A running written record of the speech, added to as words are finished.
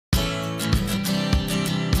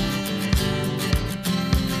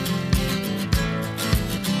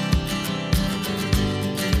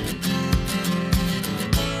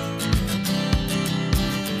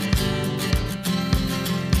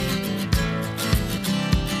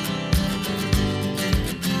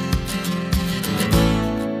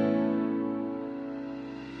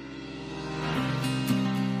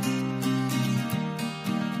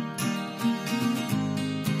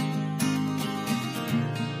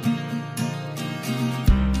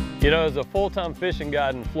You know, as a full-time fishing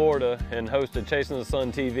guide in Florida and host of Chaisin the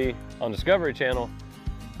Sun TV on Discovery Channel,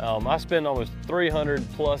 I spend almost 300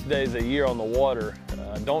 plus days a year on the water.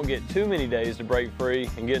 I don't get too many days to break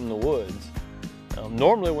free and get in the woods.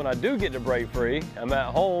 Normally when I do get to break free, I'm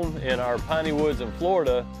at home in our piney woods in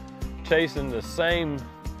Florida chasing the same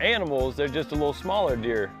animals, they're just a little smaller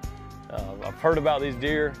deer. I've heard about these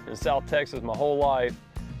deer in South Texas my whole life.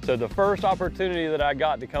 So the first opportunity that I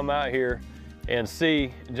got to come out here and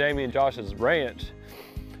see Jamie and Josh's ranch,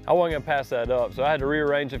 I wasn't gonna pass that up. So I had to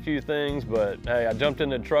rearrange a few things, but hey, I jumped in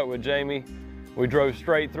the truck with Jamie. We drove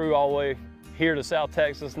straight through all the way here to South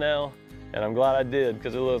Texas now, and I'm glad I did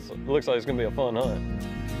because it looks like it's gonna be a fun hunt.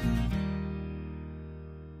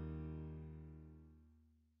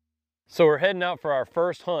 So we're heading out for our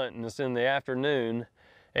first hunt, and it's in the afternoon.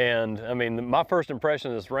 And I mean, my first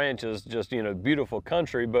impression of this ranch is just, you know, beautiful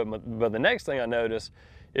country, but the next thing I noticed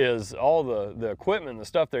is all the equipment, the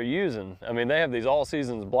stuff they're using. I mean, they have these all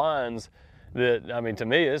seasons blinds that, I mean, to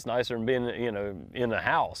me, it's nicer than being, you know, in the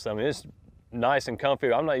house. I mean, it's nice and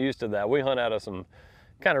comfy. I'm not used to that. We hunt out of some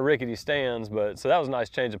kind of rickety stands, but so that was a nice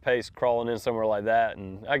change of pace crawling in somewhere like that.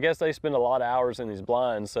 And I guess they spend a lot of hours in these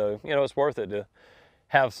blinds, so, you know, it's worth it to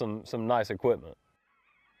have some nice equipment.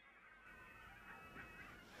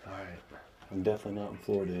 All right, I'm definitely not in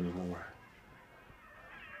Florida anymore.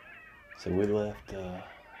 So we left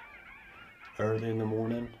early in the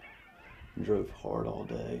morning, drove hard all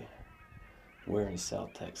day. We're in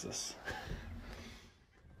South Texas.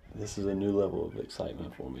 This is a new level of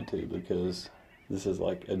excitement for me too, because this is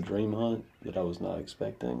like a dream hunt that I was not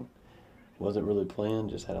expecting. Wasn't really planned,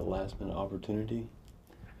 just had a last minute opportunity.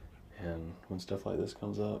 And when stuff like this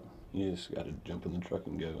comes up, you just gotta jump in the truck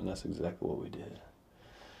and go, and that's exactly what we did.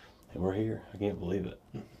 And we're here, I can't believe it.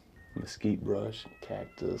 Mesquite brush,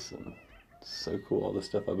 cactus, and so cool, all this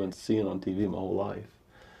stuff I've been seeing on TV my whole life.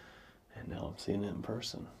 And now I'm seeing it in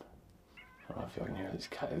person. I don't know if y'all can hear these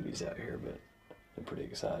coyotes out here, but they're pretty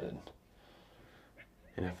excited.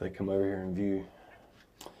 And if they come over here and view,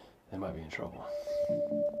 they might be in trouble.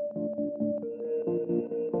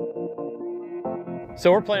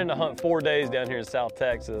 So we're planning to hunt 4 days down here in South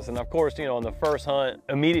Texas. And of course, you know, on the first hunt,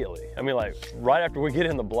 immediately, I mean, like right after we get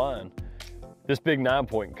in the blind, this big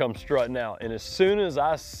 9-point comes strutting out. And as soon as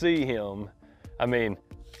I see him, I mean,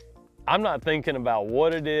 I'm not thinking about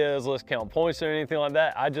what it is, let's count points or anything like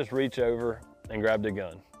that. I just reach over and grab the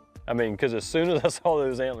gun. I mean, because as soon as I saw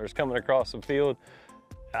those antlers coming across the field,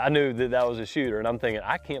 I knew that that was a shooter. And I'm thinking,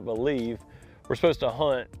 I can't believe we're supposed to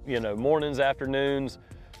hunt, you know, mornings, afternoons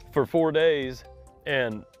for 4 days.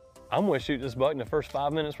 And I'm gonna shoot this buck in the first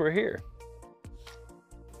 5 minutes we're here.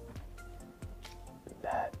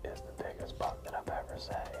 That is the biggest buck that I've ever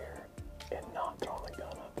sat here and not thrown the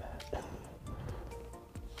gun up at.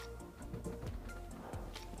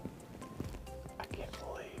 I can't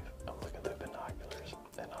believe I'm looking through binoculars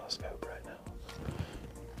and not a scope right now.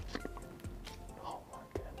 Oh my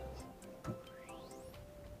goodness.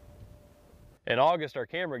 And August, our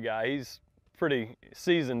camera guy, he's pretty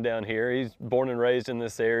seasoned down here. He's born and raised in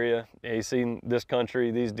this area. He's seen this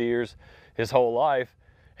country, these deers, his whole life.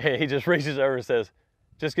 And he just reaches over and says,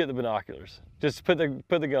 just get the binoculars. Just put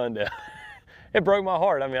the gun down. It broke my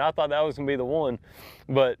heart. I mean, I thought that was gonna be the one.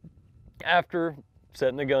 But after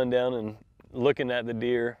setting the gun down and looking at the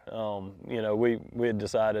deer, you know, we had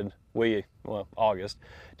decided, August,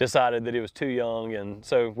 decided that he was too young. And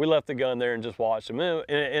so we left the gun there and just watched him.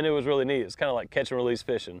 And it was really neat. It's kind of like catch and release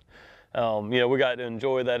fishing. You know, we got to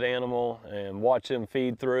enjoy that animal and watch him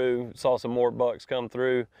feed through, saw some more bucks come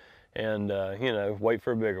through, and, you know, wait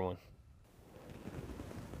for a bigger one.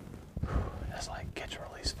 That's like catch and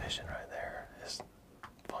release fishing right there. It's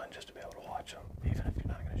fun just to be able to watch them, even if you're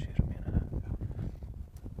not going to shoot them, you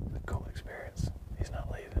know. A cool experience. He's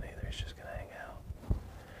not leaving either, he's just going to hang out.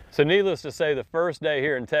 So needless to say, the first day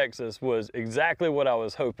here in Texas was exactly what I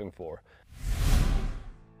was hoping for.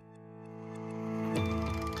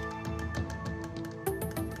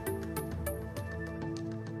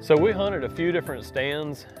 So we hunted a few different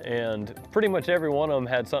stands, and pretty much every one of them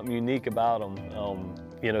had something unique about them.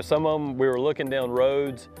 You know, some of them we were looking down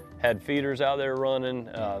roads, had feeders out there running.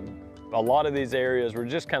 A lot of these areas were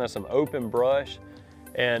just kind of some open brush,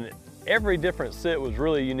 and every different sit was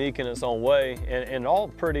really unique in its own way, and all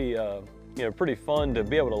pretty, you know, pretty fun to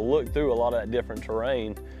be able to look through a lot of that different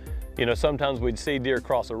terrain. You know, sometimes we'd see deer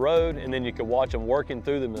cross a road, and then you could watch them working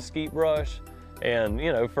through the mesquite brush. And,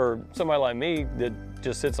 you know, for somebody like me that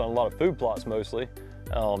just sits on a lot of food plots mostly,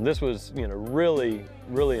 this was, you know, really,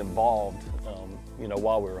 really involved, you know,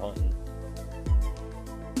 while we were hunting.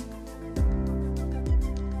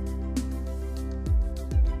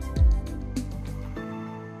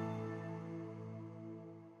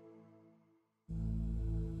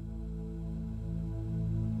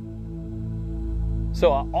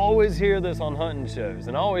 So I always hear this on hunting shows,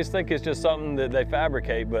 and I always think it's just something that they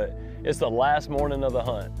fabricate, but it's the last morning of the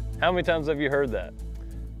hunt. How many times have you heard that?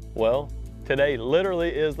 Well, today literally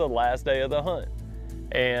is the last day of the hunt.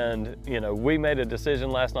 And you know, we made a decision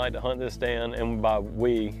last night to hunt this stand, and by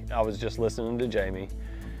we, I was just listening to Jamie.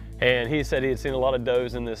 And he said he had seen a lot of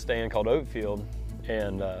does in this stand called Oatfield.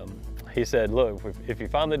 And he said, look, if you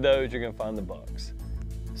find the does, you're gonna find the bucks.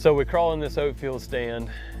 So we crawl in this Oatfield stand,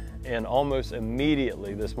 and almost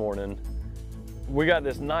immediately this morning, we got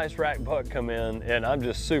this nice rack buck come in, and I'm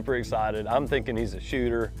just super excited. I'm thinking he's a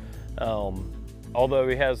shooter. Although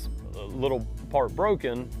he has a little part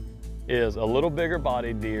broken, is a little bigger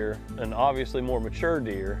bodied deer, and obviously more mature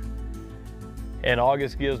deer. And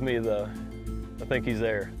August gives me the, I think he's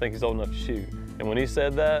there. I think he's old enough to shoot. And when he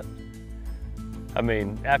said that, I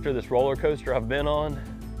mean, after this roller coaster I've been on,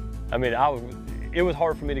 I mean, it was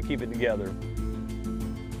hard for me to keep it together.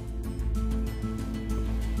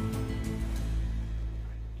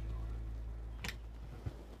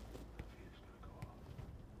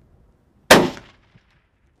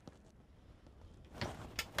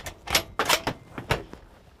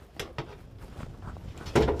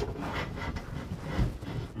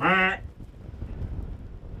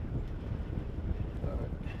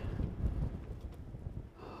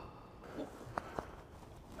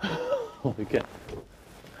 Holy cow.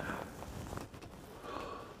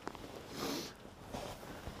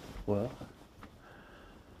 Well,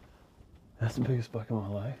 that's the biggest buck of my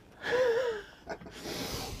life.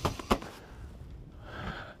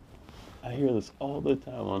 I hear this all the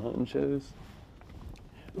time on hunting shows.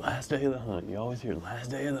 Last day of the hunt. You always hear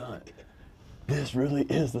last day of the hunt. This really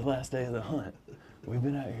is the last day of the hunt. We've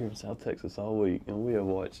been out here in South Texas all week, and we have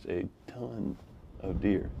watched a ton of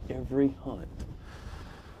deer every hunt.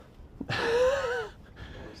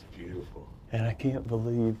 It's beautiful. And I can't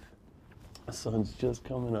believe the sun's just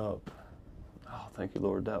coming up. Oh, thank you,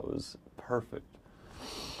 Lord. That was perfect.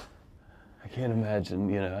 I can't imagine,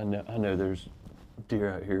 you know, I know there's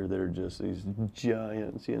deer out here that are just these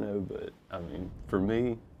giants, you know, but I mean, for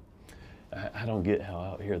me, I don't get how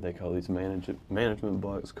out here they call these management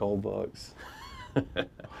bucks, coal bucks.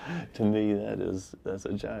 To me, that's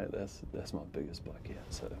a giant. That's my biggest buck yet.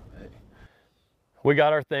 So hey, we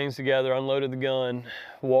got our things together, unloaded the gun,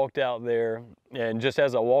 walked out there, and just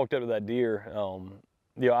as I walked up to that deer, you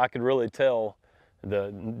know, I could really tell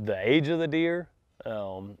the age of the deer.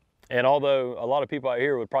 And although a lot of people out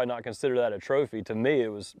here would probably not consider that a trophy, to me it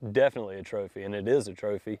was definitely a trophy, and it is a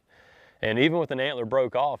trophy. And even with an antler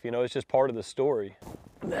broke off, you know, it's just part of the story.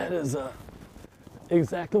 That is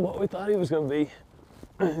exactly what we thought he was going to be.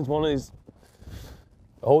 It's one of these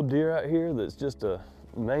old deer out here that's just a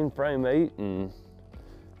mainframe 8, and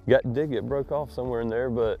did get broke off somewhere in there,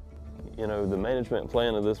 but you know, the management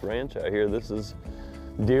plan of this ranch out here, this is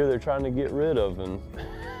deer they're trying to get rid of. And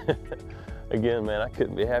again, man, I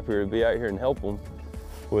couldn't be happier to be out here and help them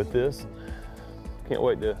with this. Can't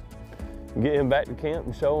wait to get him back to camp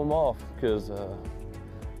and show him off, because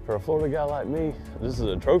for a Florida guy like me, this is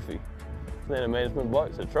a trophy. Then a management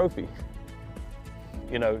buck's a trophy.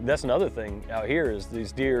 You know, that's another thing out here is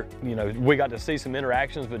these deer, you know, we got to see some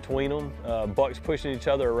interactions between them, bucks pushing each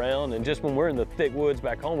other around, and just when we're in the thick woods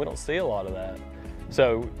back home, we don't see a lot of that.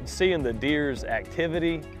 So seeing the deer's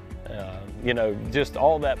activity, you know, just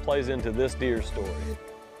all that plays into this deer's story.